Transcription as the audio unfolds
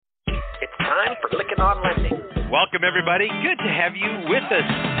time for Licking on Lending. Welcome, everybody. Good to have you with us.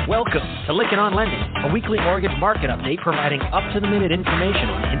 Welcome to Licking on Lending, a weekly mortgage market update providing up-to-the-minute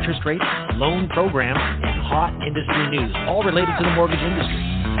information on interest rates, loan programs, and hot industry news, all related to the mortgage industry.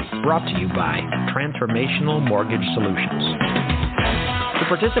 Brought to you by Transformational Mortgage Solutions.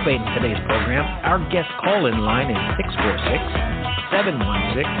 To participate in today's program, our guest call-in line is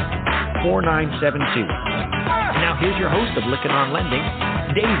 646-716-4972. Now here's your host of Licking on Lending,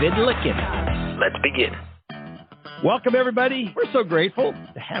 David Lickin. Let's begin. Welcome, everybody. We're so grateful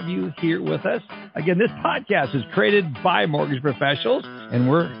to have you here with us. Again, this podcast is created by mortgage professionals, and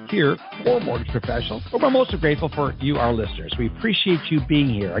we're here for mortgage professionals. But we're most grateful for you, our listeners. We appreciate you being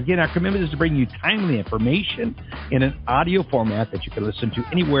here. Again, our commitment is to bring you timely information in an audio format that you can listen to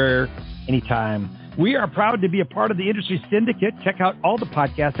anywhere, anytime. We are proud to be a part of the Industry Syndicate. Check out all the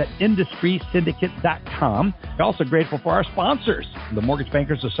podcasts at industrysyndicate.com. We're also grateful for our sponsors. The Mortgage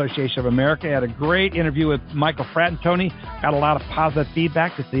Bankers Association of America had a great interview with Michael Fratantoni. Got a lot of positive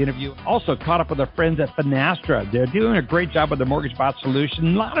feedback at the interview. Also caught up with our friends at Finastra. They're doing a great job with the mortgage bot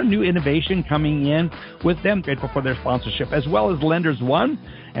solution. A lot of new innovation coming in with them. Grateful for their sponsorship, as well as Lenders One,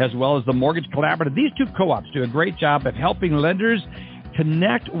 as well as the Mortgage Collaborative. These two co-ops do a great job of helping lenders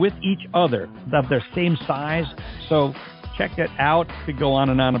connect with each other of their same size. So check it out. Could go on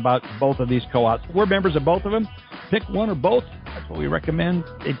and on about both of these co-ops. We're members of both of them. Pick one or both. That's what we recommend.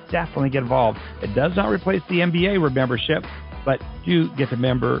 They definitely get involved. It does not replace the MBA membership, but do get a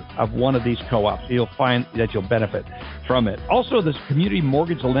member of one of these co-ops. You'll find that you'll benefit from it. Also, this Community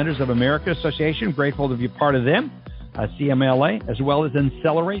Mortgage Lenders of America Association, grateful to be part of them. CMLA, as well as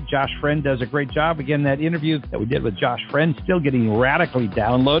Accelerate. Josh Friend does a great job. Again, that interview that we did with Josh Friend still getting radically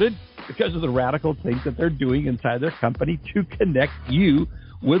downloaded because of the radical things that they're doing inside their company to connect you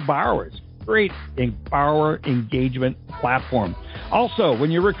with borrowers. Great borrower engagement platform. Also,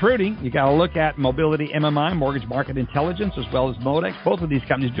 when you're recruiting, you got to look at Mobility MMI, Mortgage Market Intelligence, as well as Modex. Both of these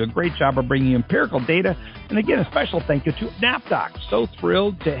companies do a great job of bringing you empirical data. And again, a special thank you to SnapDocs. So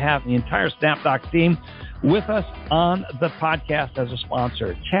thrilled to have the entire SnapDocs team with us on the podcast as a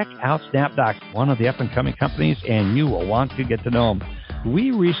sponsor. Check out SnapDocs, one of the up-and-coming companies, and you will want to get to know them. We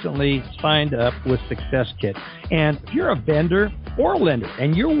recently signed up with SuccessKit, and if you're a vendor or a lender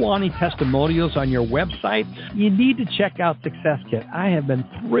and you're wanting testimonials on your website, you need to check out SuccessKit. I have been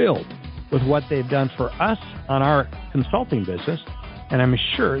thrilled with what they've done for us on our consulting business, and I'm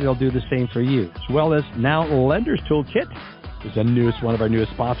sure they'll do the same for you, as well as now Lenders Toolkit is one of our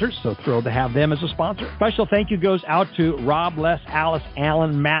newest sponsors, so thrilled to have them as a sponsor. Special thank you goes out to Rob, Les, Alice,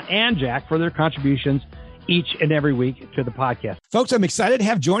 Alan, Matt, and Jack for their contributions each and every week to the podcast. Folks, I'm excited to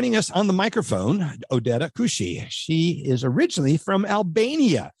have joining us on the microphone, Odetta Kushi. She is originally from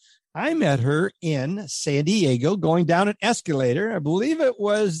Albania. I met her in San Diego going down an escalator. I believe it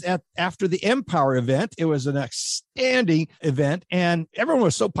was after the Empower event. It was an outstanding event, and everyone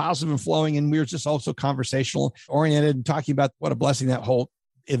was so positive and flowing, and we were just also conversational oriented and talking about what a blessing that whole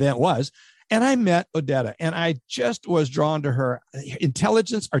event was. And I met Odetta, and I just was drawn to her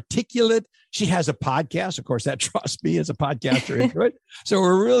intelligence, articulate. She has a podcast. Of course, that draws me as a podcaster into it. So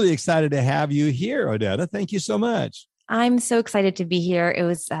we're really excited to have you here, Odetta. Thank you so much. I'm so excited to be here. It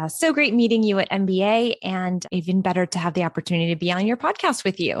was so great meeting you at MBA, and even better to have the opportunity to be on your podcast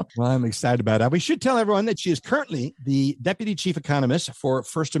with you. Well, I'm excited about that. We should tell everyone that she is currently the Deputy Chief Economist for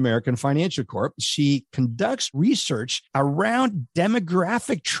First American Financial Corp. She conducts research around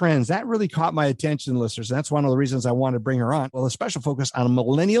demographic trends. That really caught my attention, listeners. And that's one of the reasons I wanted to bring her on. Well, a special focus on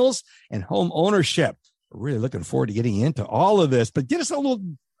millennials and home ownership. We're really looking forward to getting into all of this, but get us a little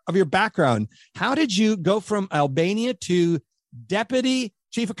of your background. How did you go from Albania to Deputy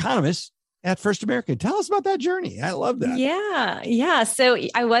Chief Economist at First American? Tell us about that journey. I love that. Yeah. So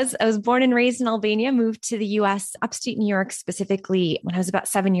I was born and raised in Albania, moved to the US, upstate New York, specifically when I was about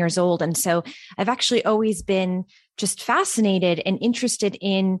 7 years old. And so I've actually always been just fascinated and interested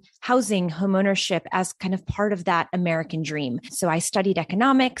in housing, homeownership as kind of part of that American dream. So I studied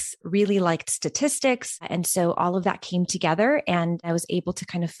economics, really liked statistics. And so all of that came together, and I was able to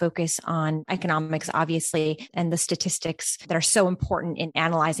kind of focus on economics, obviously, and the statistics that are so important in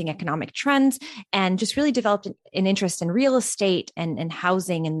analyzing economic trends, and just really developed an interest in real estate and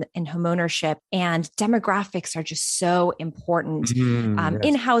housing and homeownership. And demographics are just so important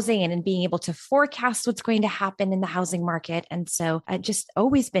in housing and in being able to forecast what's going to happen in the housing market. And so I've just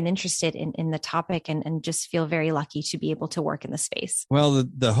always been interested in the topic and just feel very lucky to be able to work in the space. Well,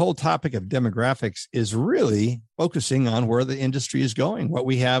 the whole topic of demographics is really focusing on where the industry is going, what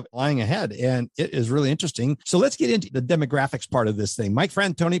we have lying ahead. And it is really interesting. So let's get into the demographics part of this thing. Mike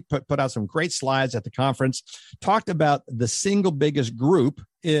Fratantoni put out some great slides at the conference, talked about the single biggest group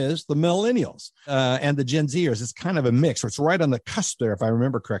is the millennials and the Gen Zers. It's kind of a mix. It's right on the cusp there, if I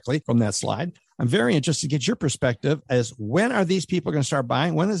remember correctly from that slide. I'm very interested to get your perspective as when are these people going to start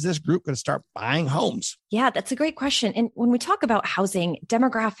buying? When is this group going to start buying homes? Yeah, that's a great question. And when we talk about housing,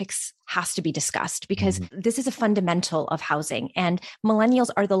 demographics has to be discussed because this is a fundamental of housing. And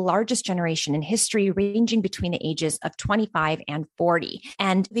millennials are the largest generation in history, ranging between the ages of 25 and 40.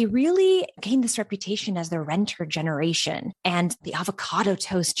 And they really gained this reputation as the renter generation and the avocado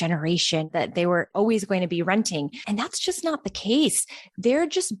toast generation, that they were always going to be renting. And that's just not the case. They're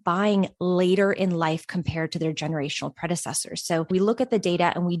just buying later in life compared to their generational predecessors. So we look at the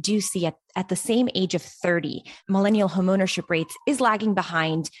data and we do see at the same age of 30, millennial homeownership rates is lagging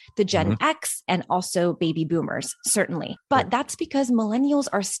behind the Gen X and also baby boomers, certainly. But that's because millennials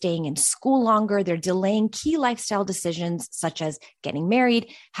are staying in school longer. They're delaying key lifestyle decisions such as getting married,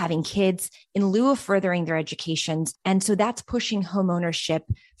 having kids in lieu of furthering their educations. And so that's pushing homeownership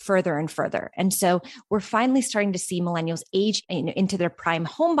further and further. And so we're finally starting to see millennials age into their prime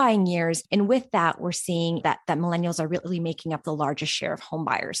home buying years. And with that, we're seeing that millennials are really making up the largest share of home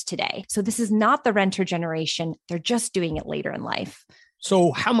buyers today. So this is not the renter generation. They're just doing it later in life.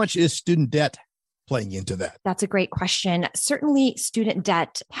 So how much is student debt playing into that? That's a great question. Certainly, student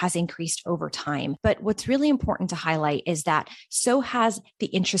debt has increased over time. But what's really important to highlight is that so has the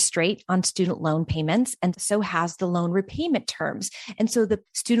interest rate on student loan payments, and so has the loan repayment terms. And so the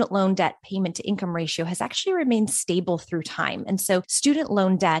student loan debt payment to income ratio has actually remained stable through time. And so student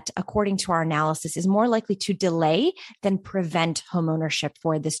loan debt, according to our analysis, is more likely to delay than prevent homeownership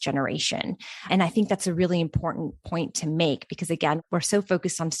for this generation. And I think that's a really important point to make because, again, we're so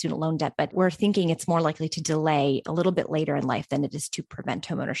focused on student loan debt, but we're thinking it's more likely to delay a little bit later in life than it is to prevent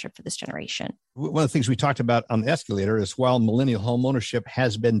homeownership for this generation. One of the things we talked about on the escalator is while millennial homeownership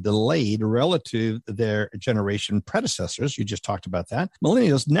has been delayed relative to their generation predecessors, you just talked about that,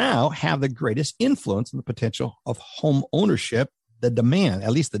 millennials now have the greatest influence on the potential of home ownership, the demand,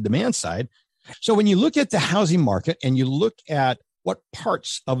 at least the demand side. So when you look at the housing market and you look at what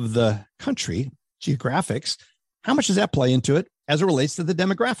parts of the country, geographics, how much does that play into it as it relates to the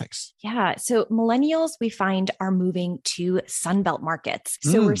demographics? Yeah. So millennials, we find, are moving to Sunbelt markets.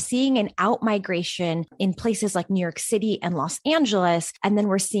 So we're seeing an out-migration in places like New York City and Los Angeles. And then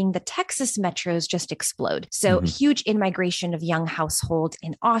we're seeing the Texas metros just explode. So huge in-migration of young households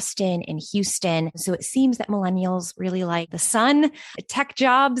in Austin and Houston. So it seems that millennials really like the sun, tech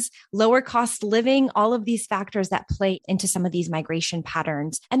jobs, lower cost living, all of these factors that play into some of these migration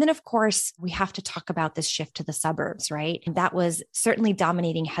patterns. And then, of course, we have to talk about this shift to the suburbs, right? And that was certainly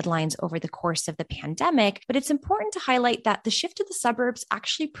dominating headlines over the course of the pandemic. But it's important to highlight that the shift to the suburbs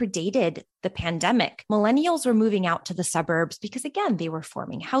actually predated the pandemic. Millennials were moving out to the suburbs because, again, they were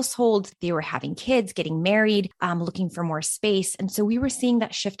forming households, they were having kids, getting married, looking for more space. And so we were seeing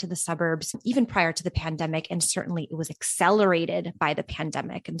that shift to the suburbs even prior to the pandemic. And certainly it was accelerated by the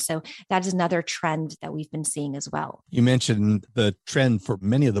pandemic. And so that is another trend that we've been seeing as well. You mentioned the trend for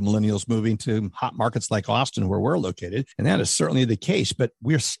many of the millennials moving to hot markets like Austin, where we're located. And that is certainly the case, but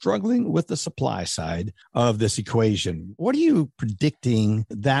we're struggling with the supply side of this equation. What are you predicting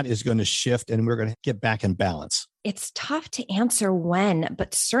that is going to shift and we're going to get back in balance? It's tough to answer when,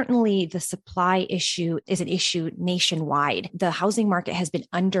 but certainly the supply issue is an issue nationwide. The housing market has been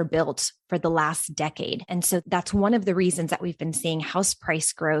underbuilt for the last decade. And so that's one of the reasons that we've been seeing house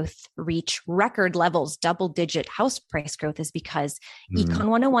price growth reach record levels. Double-digit house price growth is because Econ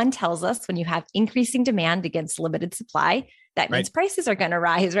 101 tells us when you have increasing demand against limited supply, that means prices are going to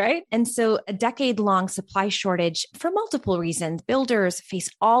rise, right? And so a decade-long supply shortage for multiple reasons. Builders face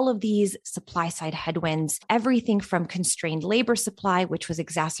all of these supply-side headwinds, everything from constrained labor supply, which was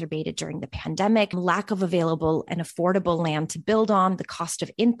exacerbated during the pandemic, lack of available and affordable land to build on, the cost of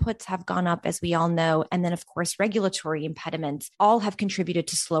inputs have gone up, as we all know, and then, of course, regulatory impediments all have contributed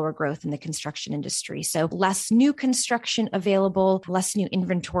to slower growth in the construction industry. So less new construction available, less new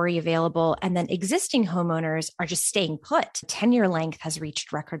inventory available, and then existing homeowners are just staying put. Tenure length has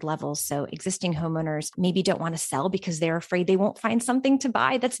reached record levels. So existing homeowners maybe don't want to sell because they're afraid they won't find something to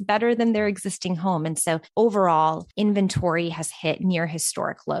buy that's better than their existing home. And so overall, inventory has hit near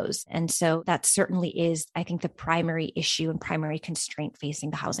historic lows. And so that certainly is, I think, the primary issue and primary constraint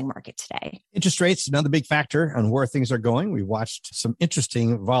facing the housing market today. Interest rates, another big factor on where things are going. We watched some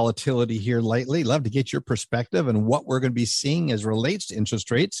interesting volatility here lately. Love to get your perspective on what we're going to be seeing as relates to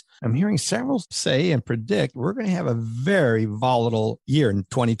interest rates. I'm hearing several say and predict we're going to have a very volatile year in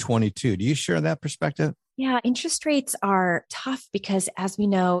 2022. Do you share that perspective? Yeah, interest rates are tough because, as we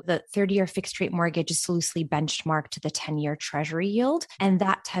know, the 30-year fixed rate mortgage is loosely benchmarked to the 10-year treasury yield. And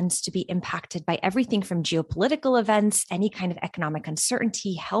that tends to be impacted by everything from geopolitical events, any kind of economic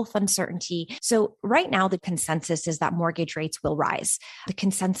uncertainty, health uncertainty. So right now, the consensus is that mortgage rates will rise. The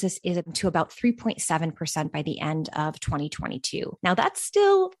consensus is to about 3.7% by the end of 2022. Now, that's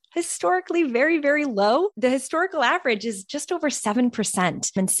still historically very, very low. The historical average is just over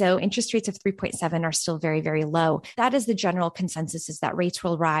 7%. And so interest rates of 3.7 are still very, very low. That is the general consensus, is that rates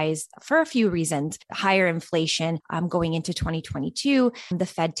will rise for a few reasons. Higher inflation going into 2022, the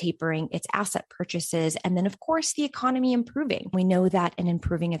Fed tapering its asset purchases, and then of course the economy improving. We know that an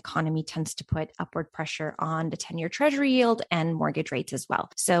improving economy tends to put upward pressure on the 10-year treasury yield and mortgage rates as well.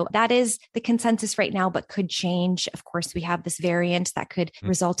 So that is the consensus right now, but could change. Of course, we have this variant that could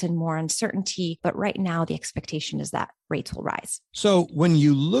result in more uncertainty, but right now the expectation is that rates will rise. So when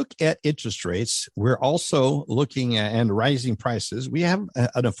you look at interest rates, we're also looking at and rising prices. We have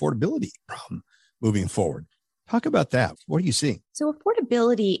an affordability problem moving forward. Talk about that. What are you seeing? So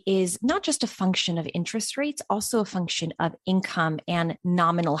affordability is not just a function of interest rates, also a function of income and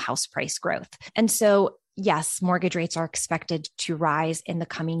nominal house price growth. And so yes, mortgage rates are expected to rise in the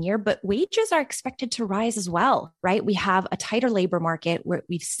coming year, but wages are expected to rise as well, right? We have a tighter labor market where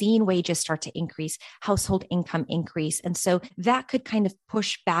we've seen wages start to increase, household income increase. And so that could kind of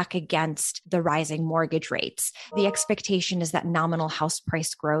push back against the rising mortgage rates. The expectation is that nominal house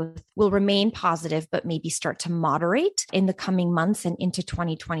price growth will remain positive, but maybe start to moderate in the coming months and into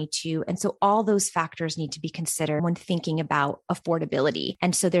 2022. And so all those factors need to be considered when thinking about affordability.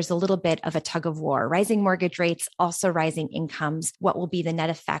 And so there's a little bit of a tug of war. Rising mortgage rates, also rising incomes. What will be the net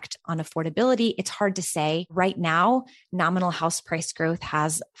effect on affordability? It's hard to say. Right now, nominal house price growth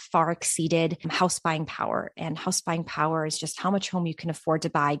has far exceeded house buying power. And house buying power is just how much home you can afford to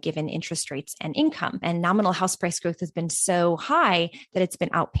buy given interest rates and income. And nominal house price growth has been so high that it's been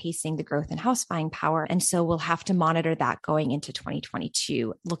outpacing the growth in house buying power. And so we'll have to monitor that going into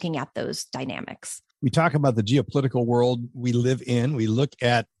 2022, looking at those dynamics. We talk about the geopolitical world we live in. We look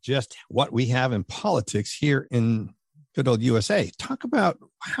at just what we have in politics here in good old USA. Talk about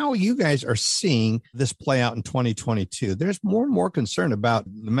how you guys are seeing this play out in 2022. There's more and more concern about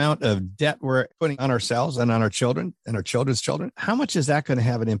the amount of debt we're putting on ourselves and on our children and our children's children. How much is that going to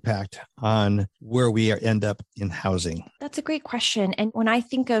have an impact on where we end up in housing? That's a great question. And when I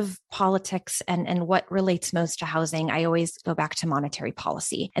think of politics and what relates most to housing, I always go back to monetary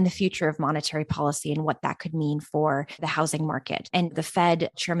policy and the future of monetary policy and what that could mean for the housing market. And the Fed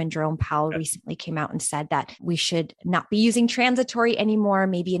Chairman Jerome Powell recently came out and said that we should not be using transitory anymore.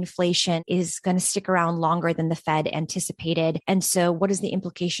 Maybe inflation is going to stick around longer than the Fed anticipated. And so what is the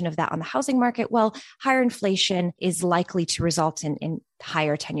implication of that on the housing market? Well, higher inflation is likely to result in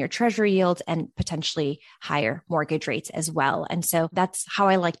higher 10-year treasury yields and potentially higher mortgage rates as well. And so that's how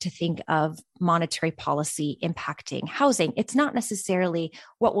I like to think of monetary policy impacting housing. It's not necessarily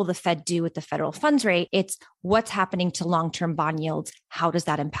what will the Fed do with the federal funds rate. It's what's happening to long-term bond yields. How does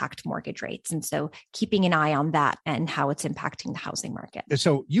that impact mortgage rates? And so keeping an eye on that and how it's impacting the housing market.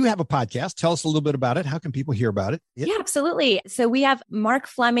 So you have a podcast. Tell us a little bit about it. How can people hear about it? Yeah, absolutely. So we have Mark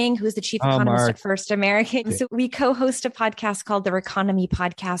Fleming, who's the chief economist at First American. Okay. So we co-host a podcast called The Economy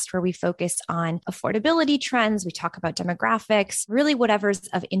Podcast, where we focus on affordability trends. We talk about demographics, really whatever's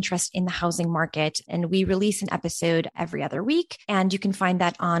of interest in the housing market. And we release an episode every other week. And you can find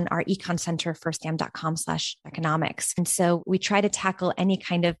that on our econ center, firstam.com/economics. And so we try to tackle any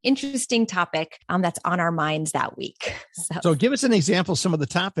kind of interesting topic that's on our minds that week. So give us an example of some of the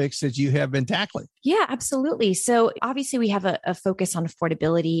topics that you have been tackling. Yeah, absolutely. So obviously we have a focus on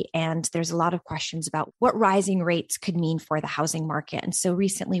affordability, and there's a lot of questions about what rising rates could mean for the housing market. And so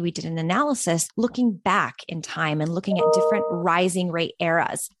recently we did an analysis looking back in time and looking at different rising rate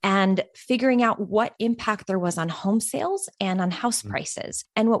eras and figuring out what impact there was on home sales and on house prices.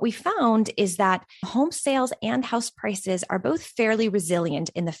 And what we found is that home sales and house prices are both fairly resilient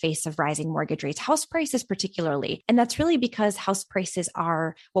in the face of rising mortgage rates, house prices particularly. And that's really because house prices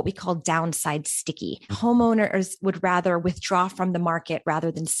are what we call downside sticky. Homeowners would rather withdraw from the market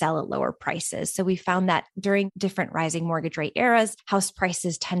rather than sell at lower prices. So we found that during different rising mortgage rate eras, house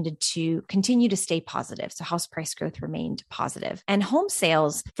prices tended to continue to stay positive. So house price growth remained positive. And home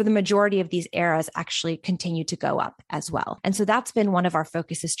sales for the majority of these eras actually continue to go up as well. And so that's been one of our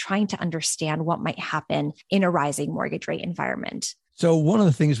focuses, trying to understand what might happen in a rising mortgage rate environment. So one of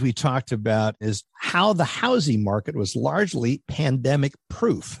the things we talked about is how the housing market was largely pandemic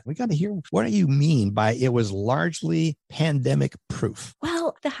proof. We got to hear, what do you mean by it was largely pandemic proof?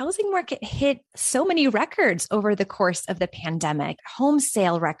 Well, the housing market hit so many records over the course of the pandemic, home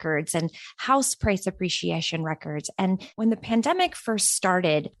sale records and house price appreciation records. And when the pandemic first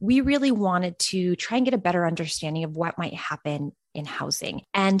started, we really wanted to try and get a better understanding of what might happen in housing.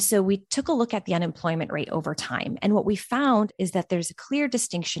 And so we took a look at the unemployment rate over time. And what we found is that there's a clear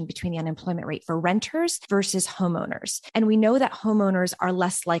distinction between the unemployment rate for renters versus homeowners. And we know that homeowners are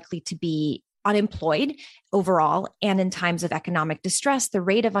less likely to be unemployed overall. And in times of economic distress, the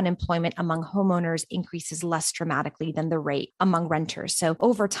rate of unemployment among homeowners increases less dramatically than the rate among renters. So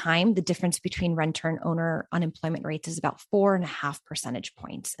over time, the difference between renter and owner unemployment rates is about 4.5 percentage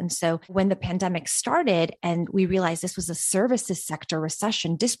points. And so when the pandemic started and we realized this was a services sector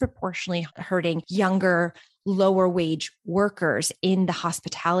recession, disproportionately hurting younger, lower wage workers in the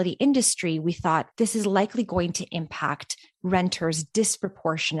hospitality industry, we thought this is likely going to impact renters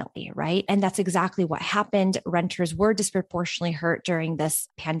disproportionately, right? And that's exactly what happened. Renters were disproportionately hurt during this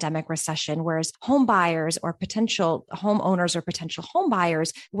pandemic recession, whereas home buyers or potential homeowners or potential home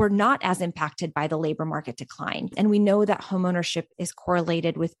buyers were not as impacted by the labor market decline. And we know that homeownership is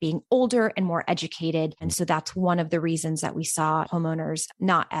correlated with being older and more educated. And so that's one of the reasons that we saw homeowners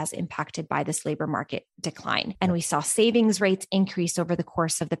not as impacted by this labor market decline. And we saw savings rates increase over the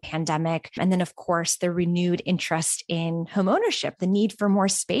course of the pandemic. And then, of course, the renewed interest in homeownership, the need for more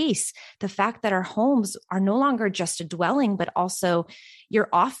space, the fact that our homes are no longer just a dwelling, but also your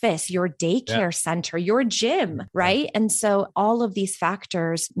office, your daycare center, your gym, right? And so all of these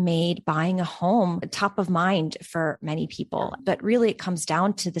factors made buying a home top of mind for many people. But really, it comes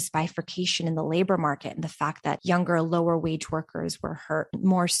down to this bifurcation in the labor market and the fact that younger, lower wage workers were hurt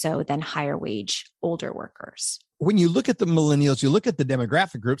more so than higher wage, older workers. When you look at the millennials, you look at the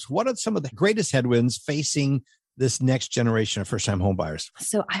demographic groups, what are some of the greatest headwinds facing this next generation of first-time home buyers?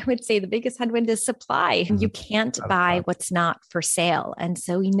 So I would say the biggest headwind is supply. You can't buy what's not for sale. And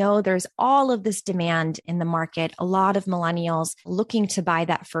so we know there's all of this demand in the market, a lot of millennials looking to buy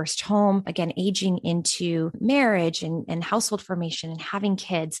that first home, again, aging into marriage and household formation and having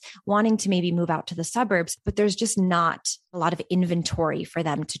kids, wanting to maybe move out to the suburbs, but there's just not a lot of inventory for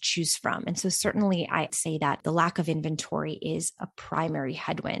them to choose from. And so certainly I'd say that the lack of inventory is a primary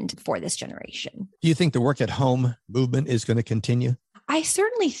headwind for this generation. Do you think the work at home movement is going to continue? I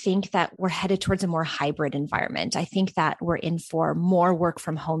certainly think that we're headed towards a more hybrid environment. I think that we're in for more work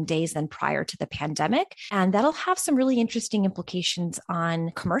from home days than prior to the pandemic. And that'll have some really interesting implications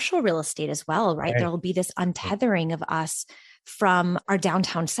on commercial real estate as well, right? There will be this untethering of us from our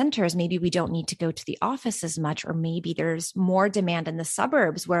downtown centers. Maybe we don't need to go to the office as much, or maybe there's more demand in the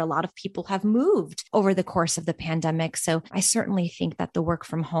suburbs where a lot of people have moved over the course of the pandemic. So I certainly think that the work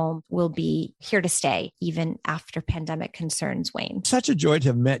from home will be here to stay even after pandemic concerns wane. Such a joy to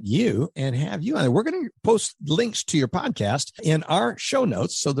have met you and have you on. We're going to post links to your podcast in our show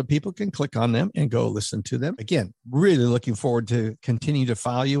notes so that people can click on them and go listen to them. Again, really looking forward to continue to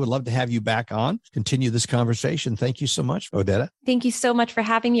follow you. Would love to have you back on, continue this conversation. Thank you so much, Odetta. Thank you so much for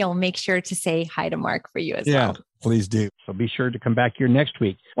having me. I'll make sure to say hi to Mark for you as well. Please do. So be sure to come back here next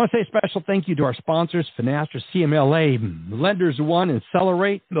week. I want to say a special thank you to our sponsors, Finastra, CMLA, Lenders One,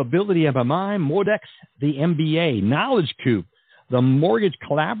 Accelerate, Mobility MMI, Modex, the MBA, Knowledge Coop, the Mortgage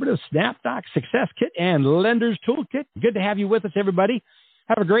Collaborative, SnapDoc, Success Kit, and Lenders Toolkit. Good to have you with us, everybody.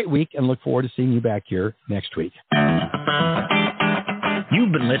 Have a great week and look forward to seeing you back here next week.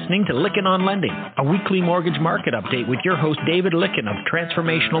 You've been listening to Lykken on Lending, a weekly mortgage market update with your host, David Lykken of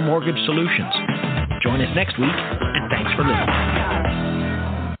Transformational Mortgage Solutions. Join us next week, and thanks for listening.